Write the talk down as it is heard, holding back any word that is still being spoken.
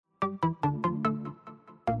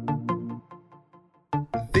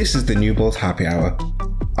This is the Newbold Happy Hour.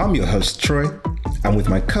 I'm your host, Troy, and with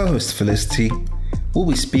my co-host, Felicity, we'll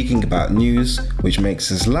be speaking about news which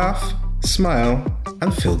makes us laugh, smile,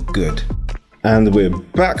 and feel good. And we're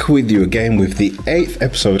back with you again with the 8th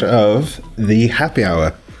episode of the Happy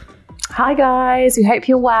Hour. Hi guys, we hope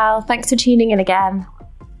you're well. Thanks for tuning in again.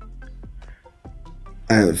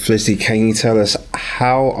 Felicity, can you tell us,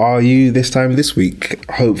 how are you this time this week?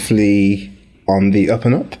 Hopefully on the up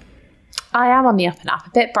and up? I am on the up and up, a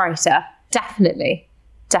bit brighter. Definitely.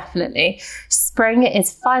 Spring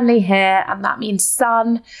is finally here, and that means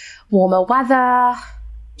sun, warmer weather.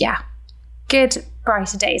 Yeah, good,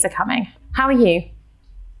 brighter days are coming. How are you?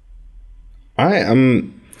 I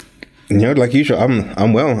am, like usual,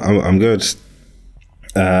 I'm well. I'm good.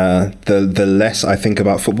 The less I think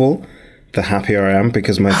about football, the happier I am,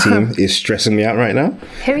 because my team is stressing me out right now.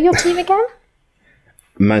 Who are your team again?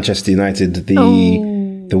 Manchester United,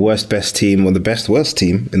 the worst best team, or the worst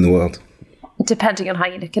team in the world. Depending on how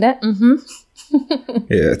you look at it. Mm-hmm.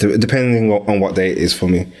 Yeah, depending on what day it is for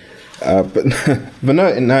me. But no,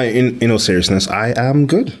 in all seriousness, I am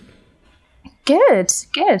good. Good.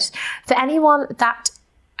 For anyone that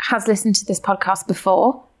has listened to this podcast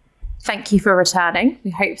before, thank you for returning.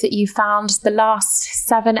 We hope that you found the last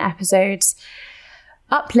 7 episodes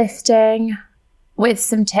uplifting, with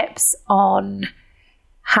some tips on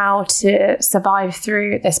how to survive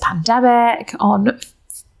through this pandemic, on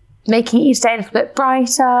making each day a little bit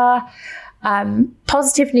brighter.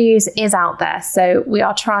 Positive news is out there, so we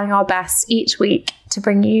are trying our best each week to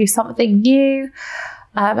bring you something new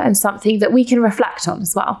and something that we can reflect on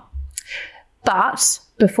as well. But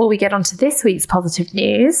before we get on to this week's positive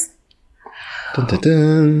news, dun, dun,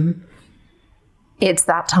 dun. It's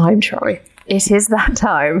that time, Troy. It is that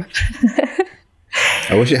time.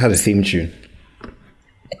 I wish it had a theme tune.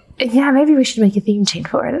 Yeah, maybe we should make a theme tune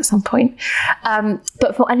for it at some point.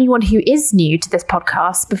 But for anyone who is new to this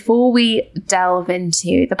podcast, before we delve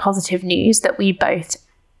into the positive news that we both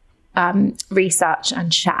research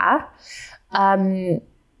and share,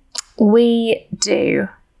 we do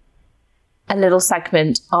a little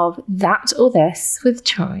segment of That or This with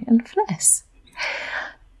Troy and Fliss.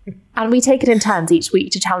 And we take it in turns each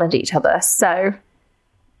week to challenge each other. So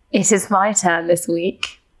it is my turn this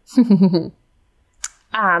week.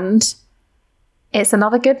 And it's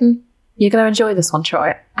another good one. You're going to enjoy this one,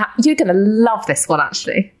 Troy. You're going to love this one,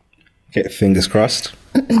 actually. Okay, fingers crossed.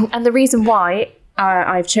 And the reason why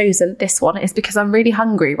I've chosen this one is because I'm really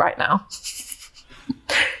hungry right now.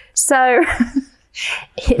 So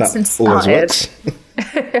it's inspired.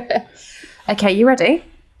 Okay, you ready?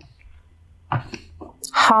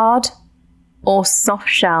 Hard or soft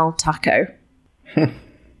shell taco?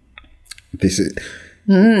 This is...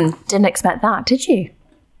 Didn't expect that, did you?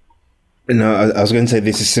 No, I was going to say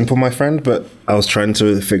this is simple, my friend, but I was trying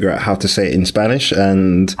to figure out how to say it in Spanish,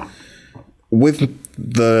 and with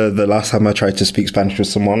the last time I tried to speak Spanish with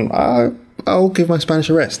someone, I'll give my Spanish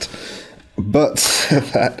a rest. But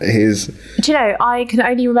that is... Do you know, I can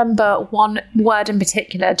only remember one word in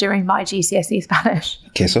particular during my GCSE Spanish.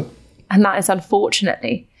 Queso? And that is,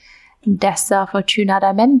 unfortunately,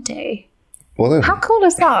 desafortunadamente. Well then. How cool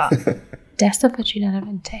is that?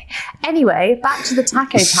 Desafortunadamente. Anyway, back to the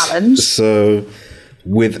taco challenge. So,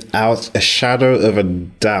 without a shadow of a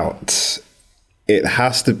doubt, it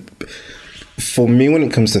has to... For me, when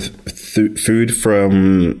it comes to food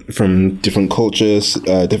from different cultures,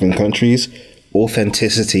 different countries,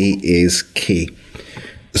 authenticity is key.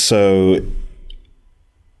 So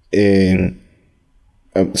in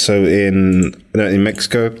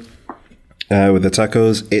Mexico, with the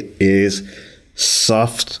tacos, it is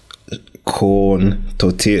soft corn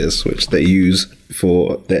tortillas, which they use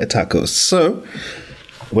for their tacos. So,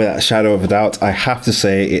 without a shadow of a doubt, I have to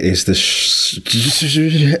say it is the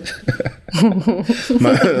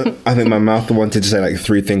I think my mouth wanted to say like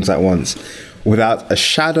 3 things at once. Without a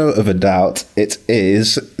shadow of a doubt, it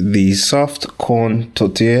is the soft corn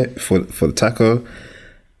tortilla for the taco.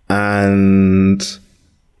 And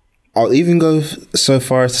I'll even go so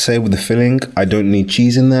far as to say with the filling, I don't need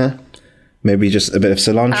cheese in there. Maybe just a bit of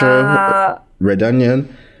cilantro, red onion,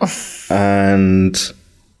 and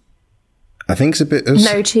I think it's a bit of...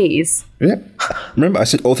 No cheese. Yeah. Remember, I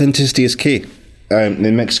said authenticity is key.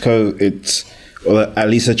 In Mexico, or at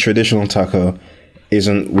least a traditional taco, it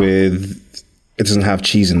doesn't have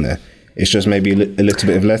cheese in there. It's just maybe a little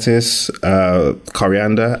bit of lettuce,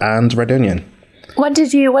 coriander, and red onion. When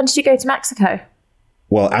did you go to Mexico?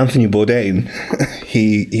 Well, Anthony Bourdain,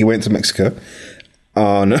 he went to Mexico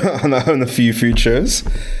on a few food shows.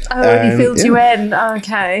 Oh, and he filled you in. Oh,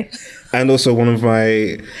 okay. And also one of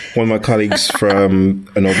my colleagues from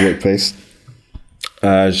an old workplace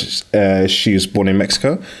She was born in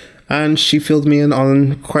Mexico, and she filled me in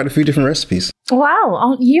on quite a few different recipes. Wow,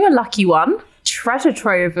 aren't you a lucky one? Treasure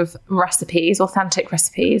trove of recipes, authentic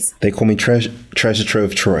recipes. They call me Treasure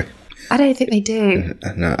Trove Troy. I don't think they do.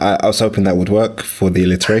 No, I was hoping that would work for the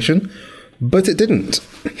alliteration, but it didn't.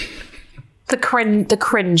 The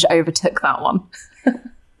cringe overtook that one.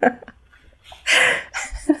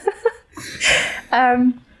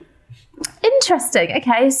 Interesting.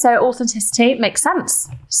 Okay, so authenticity makes sense.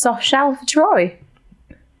 Soft shell for Troy.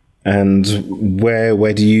 And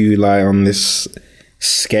where do you lie on this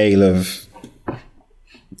scale of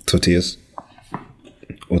tortillas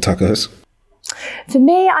or tacos? For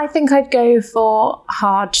me, I think I'd go for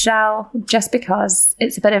hard shell just because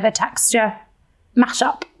it's a bit of a texture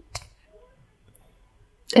mashup.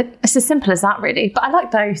 It's as simple as that, really. But I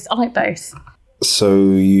like both. So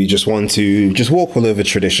you just want to just walk all over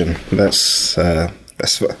tradition. That's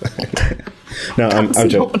what. No, I'm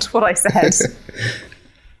joking. Not what I said.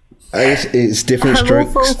 It's different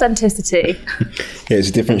strokes. For authenticity. Yeah,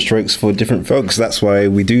 it's different strokes for different folks. That's why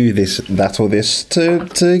we do this, that, or this to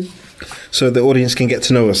so the audience can get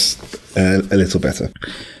to know us a little better.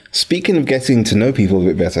 Speaking of getting to know people a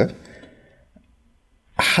bit better,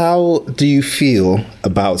 how do you feel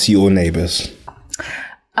about your neighbours?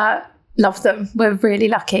 Love them. We're really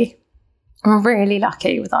lucky. We're really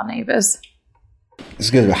lucky with our neighbours. It's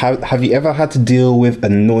good. Have you ever had to deal with a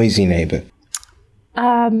noisy neighbour?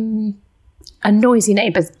 A noisy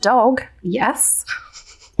neighbour's dog, yes.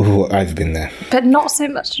 Oh, I've been there. But not so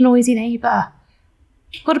much a noisy neighbour.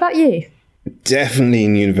 What about you? Definitely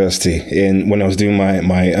in university, when I was doing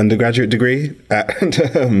my undergraduate degree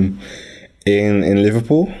in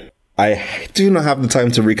Liverpool. I do not have the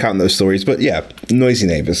time to recount those stories, but yeah, noisy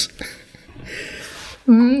neighbours.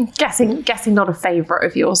 Guessing not a favourite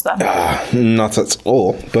of yours then. Not at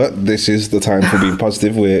all, but this is the time for being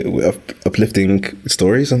positive. We're uplifting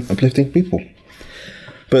stories and uplifting people.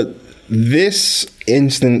 But this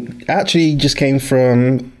incident actually just came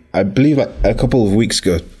from, I believe, a couple of weeks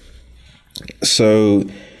ago. So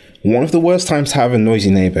one of the worst times to have a noisy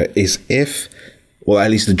neighbour is if, well, at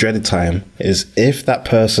least the dreaded time, is if that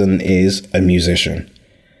person is a musician.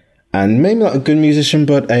 And maybe not a good musician,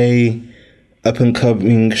 but a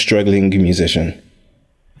up-and-coming, struggling musician.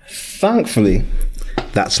 Thankfully,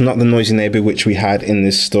 that's not the noisy neighbour which we had in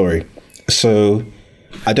this story. So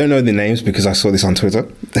I don't know the names because I saw this on Twitter.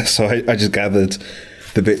 So I just gathered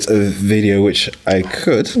the bits of video which I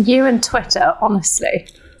could. You and Twitter, honestly.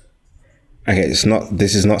 Okay,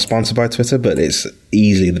 this is not sponsored by Twitter, but it's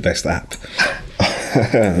easily the best app.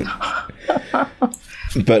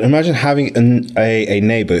 But imagine having a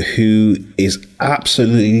neighbour who is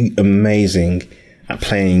absolutely amazing at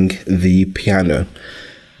playing the piano.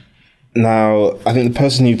 Now, I think the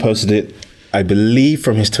person who posted it, I believe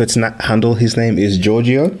from his Twitter handle, his name is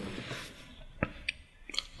Giorgio.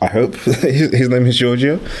 I hope his name is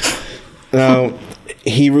Giorgio. Now,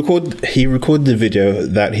 he recorded the video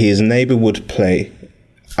that his neighbour would play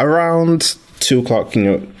around 2 o'clock,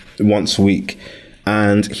 once a week.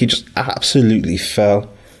 And he just absolutely fell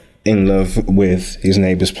in love with his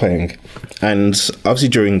neighbours playing. And obviously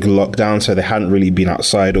during lockdown, so they hadn't really been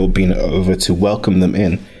outside or been over to welcome them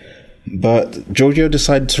in. But Giorgio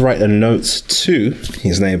decided to write a note to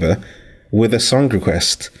his neighbour with a song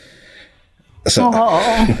request. So,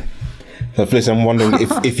 so Felicity, I'm wondering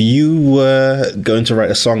if you were going to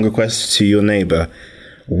write a song request to your neighbour,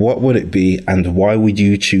 what would it be and why would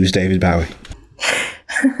you choose David Bowie?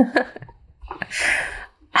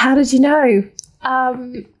 How did you know?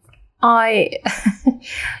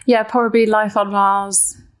 Probably Life on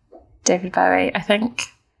Mars, David Bowie, I think.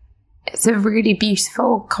 It's a really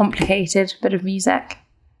beautiful, complicated bit of music.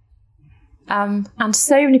 And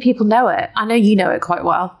so many people know it. I know you know it quite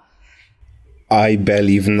well. I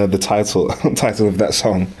barely even know the title of that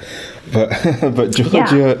song. But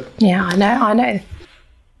Giorgio... Yeah, I know.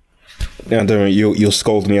 Yeah, don't worry, you'll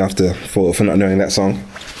scold me after for not knowing that song.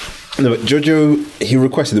 No, but Giorgio, he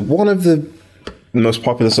requested one of the most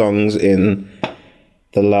popular songs in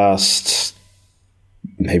the last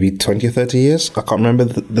maybe 20 or 30 years. I can't remember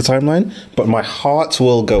the timeline. But My Heart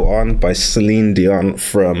Will Go On by Celine Dion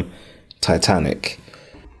from Titanic.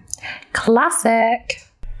 Classic.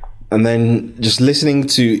 And then just listening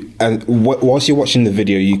to, and whilst you're watching the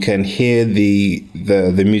video, you can hear the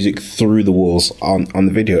music through the walls on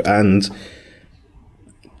the video. And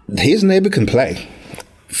his neighbour can play.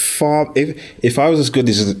 If I was as good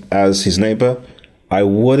as his neighbour, I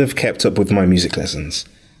would have kept up with my music lessons.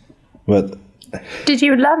 But did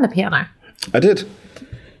you learn the piano? I did.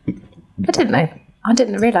 I didn't know. I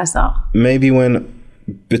didn't realise that. Maybe when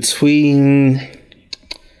between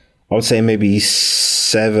I would say maybe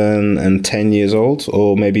 7 and 10 years old,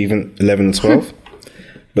 or maybe even 11 and 12.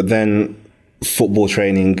 But then football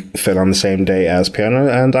training fell on the same day as piano,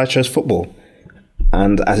 and I chose football.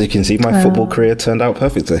 And as you can see, my football career turned out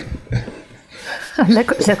perfectly.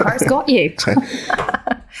 Look where it's got you.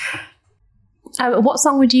 What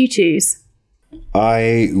song would you choose?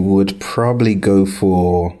 I would probably go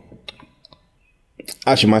for...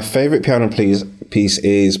 Actually, my favourite piano piece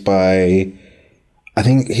is by... I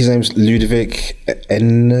think his name's Ludovic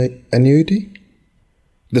Einaudi.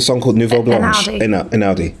 The song called Nouveau Blanche.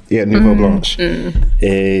 Einaudi. Yeah, Nouveau Blanche.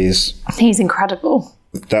 Is... He's incredible.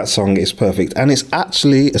 That song is perfect. And it's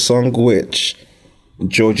actually a song which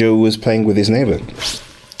Giorgio was playing with his neighbour.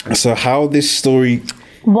 So how this story...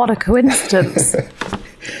 What a coincidence.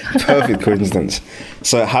 Perfect coincidence.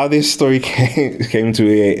 So how this story came to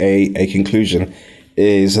a conclusion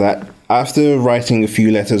is that after writing a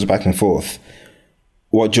few letters back and forth,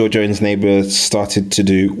 what Giorgio and his neighbour started to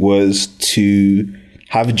do was to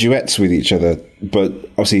have duets with each other, but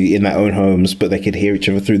obviously in their own homes, but they could hear each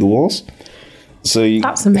other through the walls.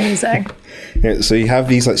 That's amazing. Yeah, so you have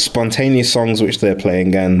these like spontaneous songs which they're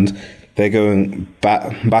playing, and they're going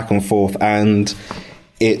back and forth, and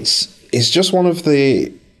it's just one of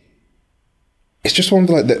the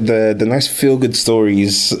the nice feel good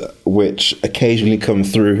stories which occasionally come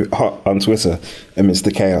through on Twitter amidst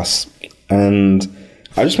the chaos. And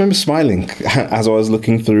I just remember smiling as I was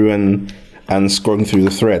looking through and scrolling through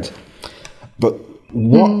the thread. But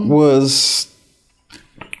what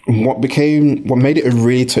made it a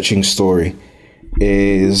really touching story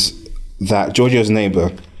is that Giorgio's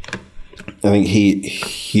neighbour, I think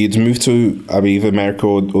he'd moved to, I believe, America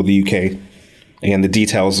or the UK. Again, the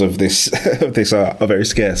details of this are very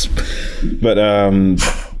scarce. But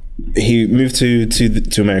he moved to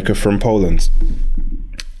America from Poland.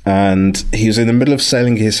 And he was in the middle of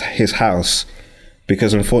selling his house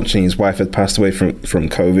because unfortunately his wife had passed away from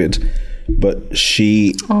COVID. But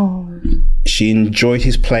she enjoyed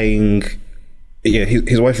his playing. Yeah,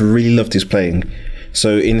 his wife really loved his playing.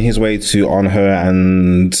 So in his way to honor her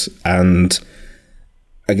and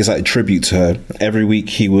I guess like a tribute to her, every week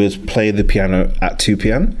he would play the piano at 2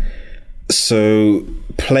 p.m. So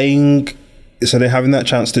they're having that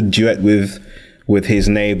chance to duet with his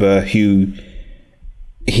neighbor who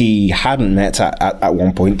he hadn't met at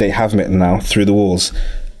one point. They have met now through the walls.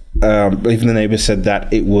 Even the neighbor said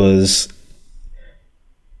that it was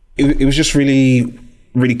just really,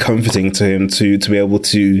 really comforting to him to be able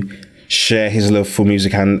to share his love for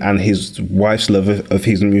music and his wife's love of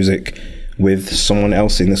his music with someone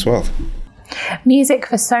else in this world. Music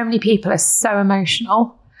for so many people is so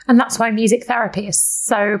emotional, and that's why music therapy is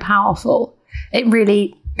so powerful. It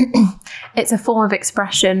really, it's a form of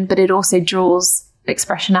expression, but it also draws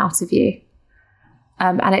expression out of you.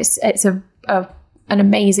 And it's an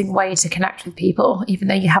amazing way to connect with people, even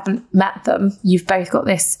though you haven't met them. You've both got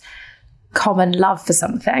this common love for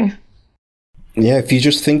something. Yeah, if you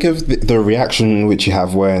just think of the reaction which you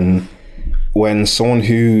have when someone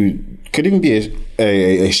who could even be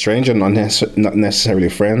a stranger, not necessarily a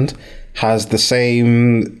friend, has the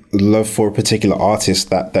same love for a particular artist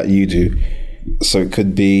that you do. So it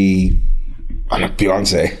could be, I don't know,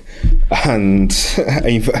 Beyonce, and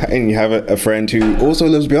you have a friend who also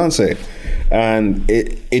loves Beyonce, and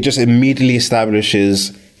it just immediately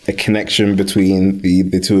establishes a connection between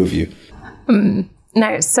the two of you. No,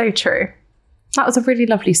 it's so true. That was a really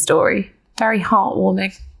lovely story. Very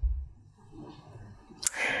heartwarming.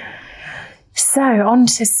 So, on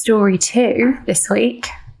to story 2 this week.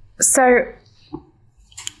 So,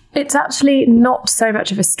 it's actually not so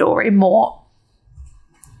much of a story, more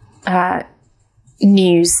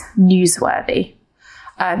newsworthy.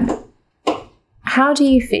 How do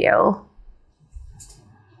you feel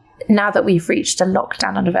now that we've reached a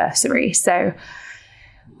lockdown anniversary? So,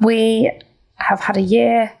 we have had a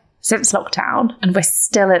year since lockdown and we're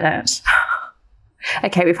still in it.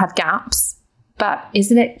 Okay, we've had gaps. But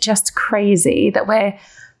isn't it just crazy that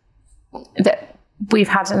we've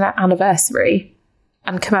had an anniversary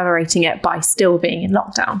and commemorating it by still being in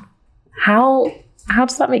lockdown? How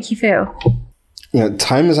does that make you feel?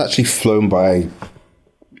 Time has actually flown by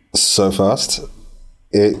so fast.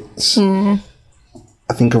 It's I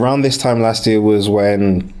think around this time last year was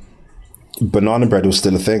when banana bread was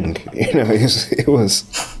still a thing. It was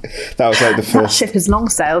that was like the first. That ship has long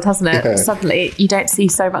sailed, hasn't it? Yeah. Suddenly you don't see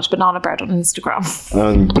so much banana bread on Instagram.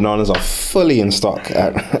 And bananas are fully in stock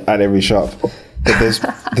at every shop. But there's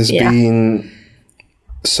been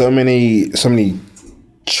so many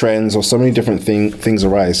trends or so many different things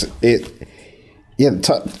arise. At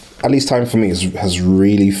least time for me has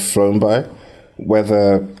really flown by.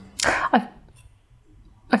 Whether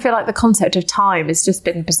I feel like the concept of time has just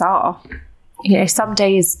been bizarre. You know, some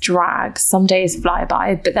days drag, some days fly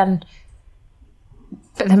by, but then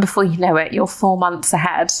before you know it, you're 4 months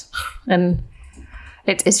ahead. And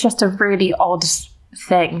it's just a really odd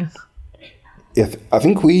thing. Yeah, I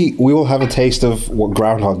think we all have a taste of what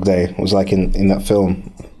Groundhog Day was like in that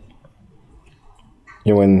film.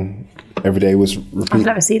 You know, when every day was repeated. I've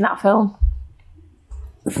never seen that film.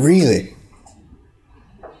 Really?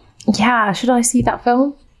 Yeah, should I see that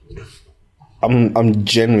film? I'm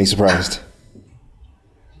genuinely surprised.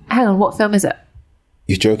 Hang on, what film is it?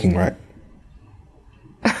 You're joking, right?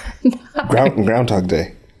 Groundhog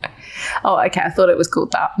Day. Oh, okay. I thought it was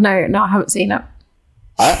called that. No, I haven't seen it.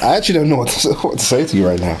 I actually don't know what to say to you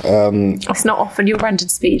right now. It's not often you're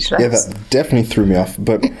rendered speechless. Yeah, that definitely threw me off.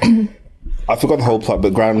 But I forgot the whole plot.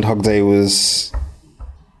 But Groundhog Day was.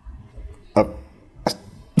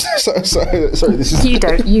 Sorry. This is you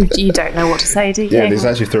don't know what to say, do you? Yeah, this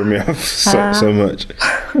actually threw me off so much.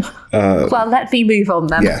 Well, let me move on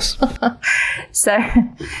then. Yes. So,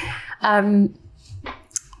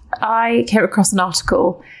 I came across an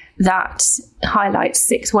article that highlights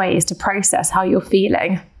 6 ways to process how you're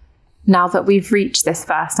feeling now that we've reached this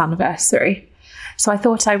first anniversary. So I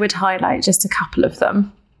thought I would highlight just a couple of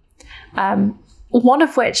them. One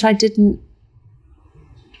of which I didn't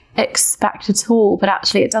expect at all, but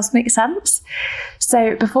actually it does make sense.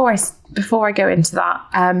 So before I go into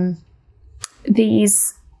that,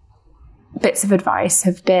 these bits of advice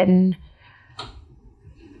have been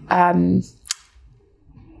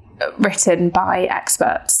written by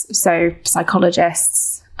experts, so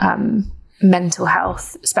psychologists, mental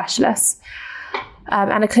health specialists,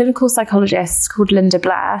 and a clinical psychologist called Linda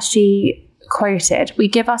Blair. She quoted, "We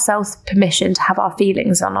give ourselves permission to have our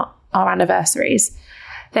feelings on our anniversaries.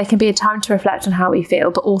 There can be a time to reflect on how we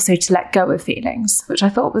feel, but also to let go of feelings," which I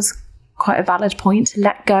thought was quite a valid point, to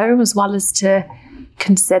let go as well as to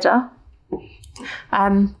consider.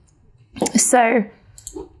 So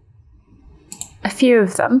a few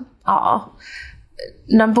of them are,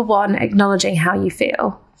 number 1, acknowledging how you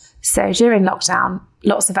feel. So during lockdown,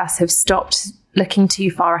 lots of us have stopped looking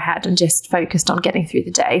too far ahead and just focused on getting through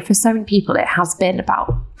the day. For so many people, it has been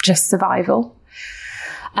about just survival.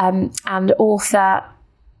 And author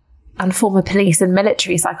and former police and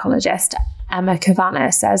military psychologist Emma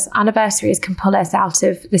Kavanagh says anniversaries can pull us out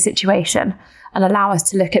of the situation and allow us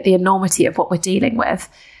to look at the enormity of what we're dealing with.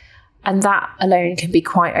 And that alone can be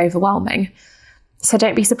quite overwhelming. So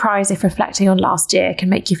don't be surprised if reflecting on last year can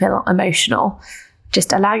make you feel emotional.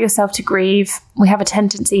 Just allow yourself to grieve. We have a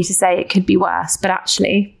tendency to say it could be worse, but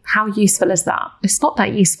actually, how useful is that? It's not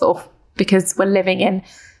that useful because we're living in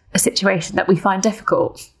a situation that we find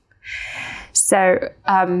difficult. So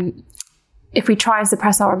if we try and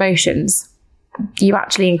suppress our emotions, you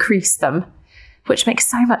actually increase them, which makes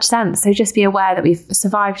so much sense. So just be aware that we've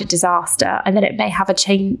survived a disaster and that it may have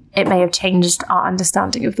changed our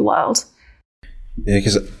understanding of the world. Yeah,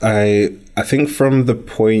 because I think from the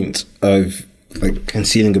point of like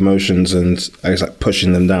concealing emotions and I guess like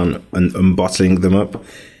pushing them down and bottling them up,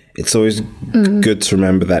 it's always good to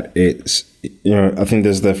remember that it's, you know, I think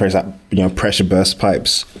there's the phrase that, you know, pressure burst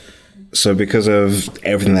pipes. So because of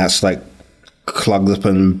everything that's like clogged up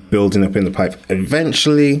and building up in the pipe,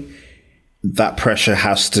 eventually that pressure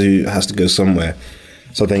has to go somewhere.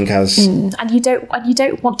 So I think and you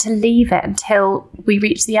don't want to leave it until we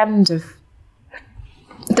reach the end of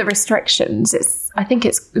the restrictions. I think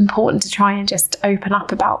it's important to try and just open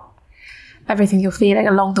up about everything you're feeling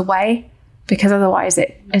along the way, because otherwise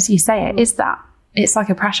it, as you say, it's like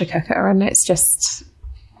a pressure cooker and it's just,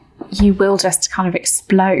 you will just kind of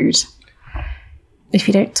explode if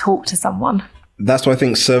you don't talk to someone. That's why I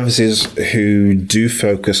think services who do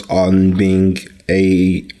focus on being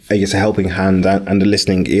a helping hand and a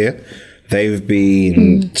listening ear, they've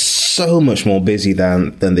been so much more busy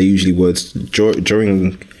than they usually would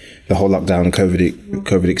during the whole lockdown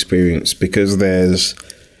COVID experience, because there's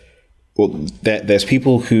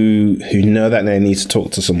people who know that they need to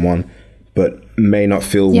talk to someone but may not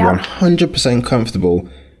feel 100% comfortable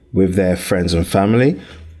with their friends and family,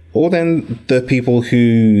 or then the people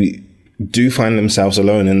who do find themselves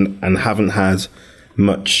alone and haven't had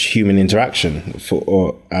much human interaction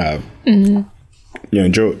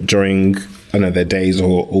during their days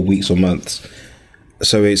or weeks or months.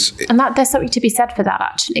 So and that there's something to be said for that,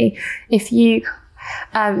 actually. If you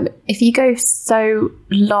go so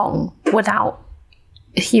long without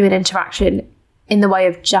human interaction in the way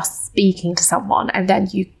of just speaking to someone, and then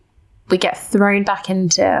we get thrown back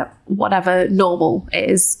into whatever normal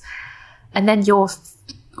is, and then you're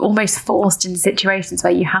almost forced into situations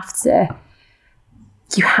where you have to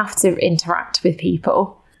interact with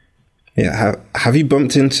people. Yeah. Have you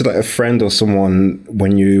bumped into like a friend or someone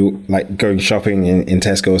when you like going shopping in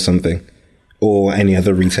Tesco or something, or any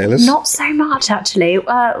other retailers? Not so much, actually.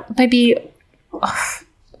 Maybe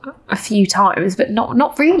a few times, but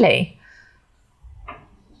not really.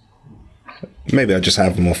 Maybe I just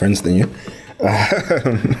have more friends than you.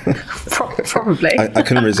 Probably. I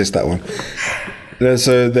couldn't resist that one. No,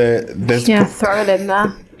 so there's throw it in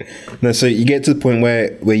there. No, so you get to the point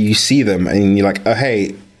where you see them and you're like, oh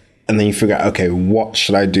hey, and then you figure out, okay, what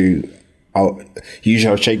should I do? I'll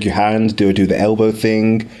shake your hand. Do I do the elbow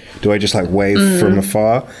thing? Do I just like wave from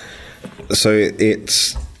afar? So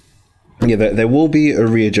it's there will be a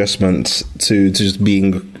readjustment to just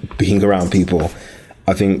being around people.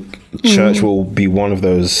 I think church will be one of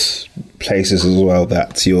those places as well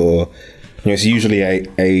that it's usually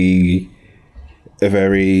a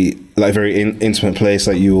very intimate place.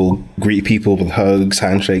 Like you will greet people with hugs,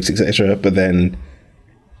 handshakes, etc. But then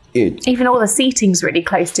even all the seating's really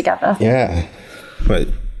close together. Yeah, but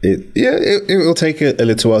it will take a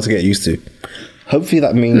little while to get used to. Hopefully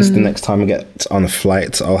that means the next time I get on a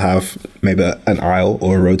flight, I'll have maybe an aisle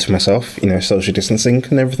or a row to myself. Social distancing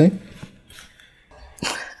and everything.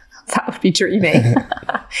 That would be dreamy.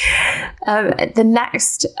 The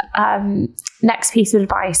next piece of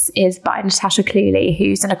advice is by Natasha Cluley,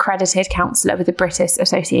 who's an accredited counsellor with the British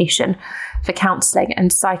Association for Counselling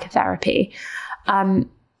and Psychotherapy. And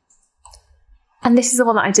this is the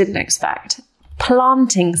one that I didn't expect.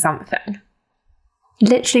 Planting something.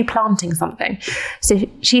 Literally planting something. So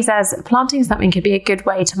she says, planting something could be a good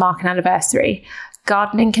way to mark an anniversary.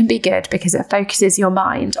 Gardening can be good because it focuses your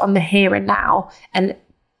mind on the here and now,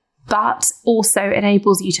 but also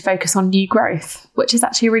enables you to focus on new growth, which is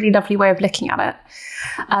actually a really lovely way of looking at it.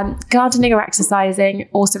 Gardening or exercising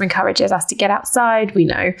also encourages us to get outside, we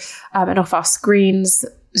know, and off our screens,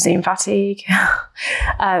 Zoom fatigue.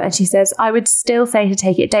 And she says, I would still say to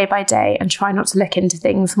take it day by day and try not to look into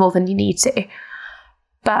things more than you need to.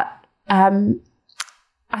 But I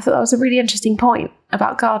thought that was a really interesting point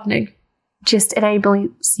about gardening. Just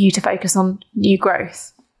enables you to focus on new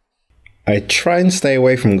growth. I try and stay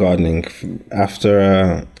away from gardening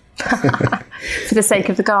after... For the sake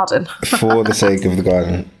of the garden. For the sake of the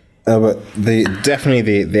garden. But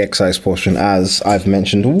definitely the exercise portion, as I've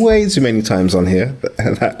mentioned way too many times on here,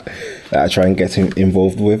 that I try and get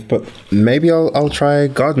involved with. But maybe I'll try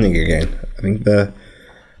gardening again. I think the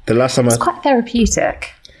last time it's quite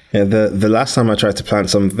therapeutic. Yeah, the last time I tried to plant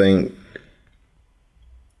something,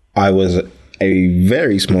 I was a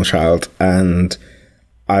very small child, and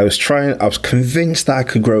I was convinced that I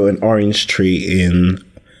could grow an orange tree in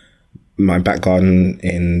my back garden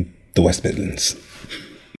in the West Midlands.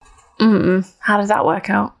 How did that work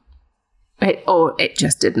out? It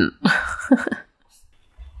just didn't.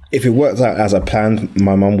 If it worked out as I planned,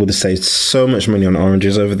 my mum would have saved so much money on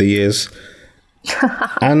oranges over the years.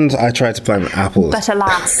 And I tried to plant apples. But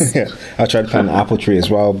alas. Yeah, I tried to plant an apple tree as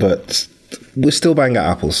well, but we're still buying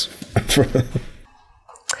our apples.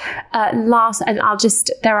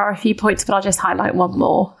 There are a few points, but I'll just highlight one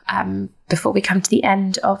more before we come to the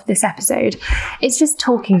end of this episode. It's just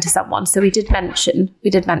talking to someone. So we did mention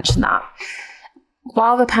that.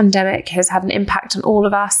 While the pandemic has had an impact on all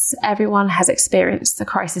of us, everyone has experienced the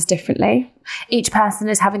crisis differently. Each person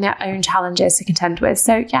is having their own challenges to contend with.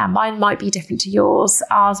 So yeah, mine might be different to yours.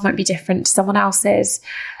 Ours might be different to someone else's.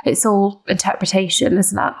 It's all interpretation,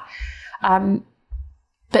 isn't it?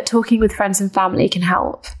 But talking with friends and family can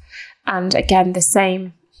help. And again, the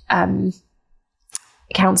same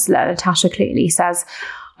counsellor, Natasha Cluley, says,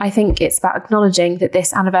 I think it's about acknowledging that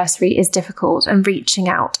this anniversary is difficult and reaching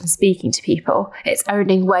out and speaking to people. It's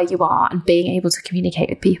owning where you are and being able to communicate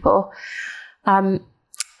with people.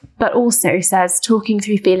 But also says talking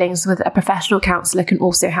through feelings with a professional counsellor can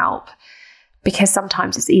also help, because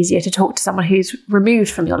sometimes it's easier to talk to someone who's removed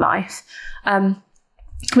from your life.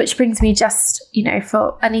 Which brings me just,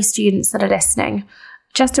 for any students that are listening,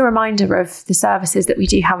 just a reminder of the services that we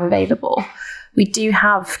do have available. We do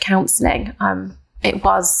have counselling. It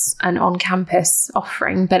was an on-campus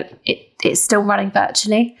offering, but it's still running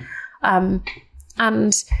virtually. And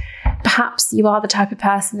perhaps you are the type of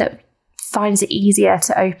person that finds it easier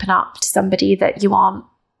to open up to somebody that you aren't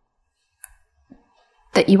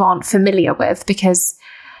familiar with, because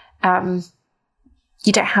you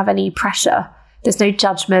don't have any pressure. There's no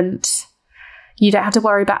judgment. You don't have to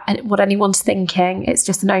worry about what anyone's thinking. It's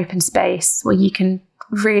just an open space where you can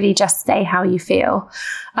really just say how you feel.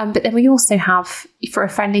 But then we also have, for a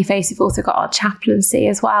friendly face, we've also got our chaplaincy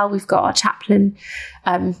as well. We've got our chaplain,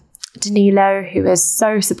 Danilo, who is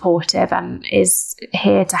so supportive and is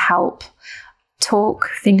here to help talk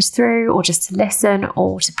things through, or just to listen,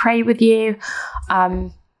 or to pray with you.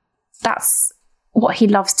 That's what he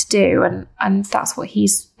loves to do, and that's what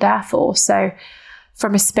he's there for. So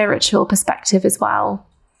from a spiritual perspective as well,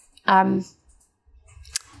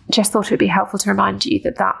 just thought it would be helpful to remind you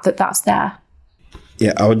that's there.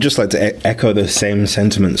 Yeah, I would just like to echo the same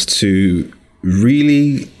sentiments to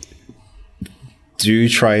really do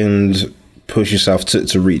try and push yourself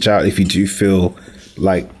to reach out if you do feel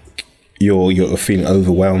like you're feeling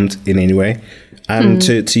overwhelmed in any way, and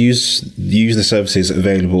to use the services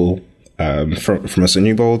available from us at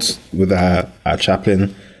Newbold with our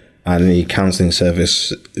chaplain and the counselling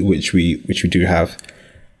service which we do have.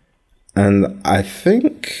 And I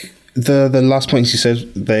think the last points you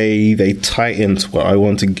said, they tie into what I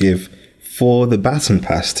want to give for the baton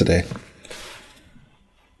pass today.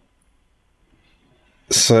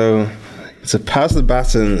 So to pass the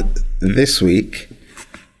baton this week,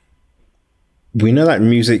 we know that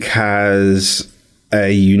music has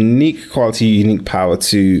a unique quality, unique power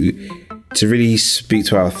to really speak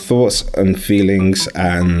to our thoughts and feelings,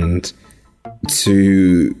 and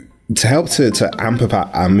to help to amp up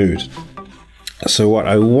our mood. So what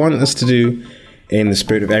I want us to do, in the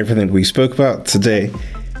spirit of everything we spoke about today,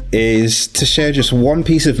 is to share just one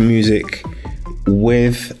piece of music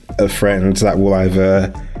with a friend that will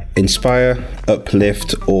either inspire,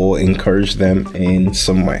 uplift, or encourage them in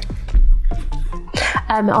some way.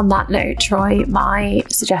 On that note, Troy, my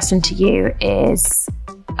suggestion to you is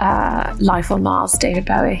Life on Mars, David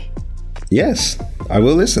Bowie. Yes, I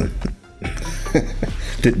will listen.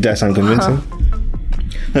 Did that sound convincing?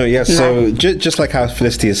 No, yeah, so just like how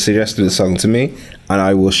Felicity has suggested a song to me, and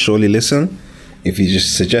I will surely listen. If you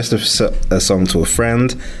just suggest a song to a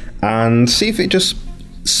friend and see if it just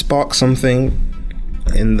sparks something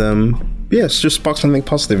in them. Yes, just spark something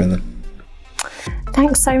positive in them.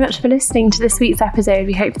 Thanks so much for listening to this week's episode.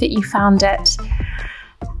 We hope that you found it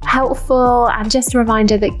helpful, and just a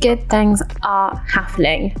reminder that good things are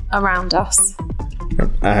happening around us.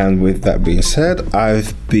 And with that being said,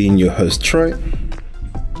 I've been your host, Troy.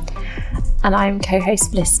 And I'm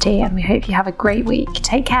co-host Felicity, and we hope you have a great week.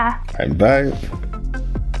 Take care. And bye.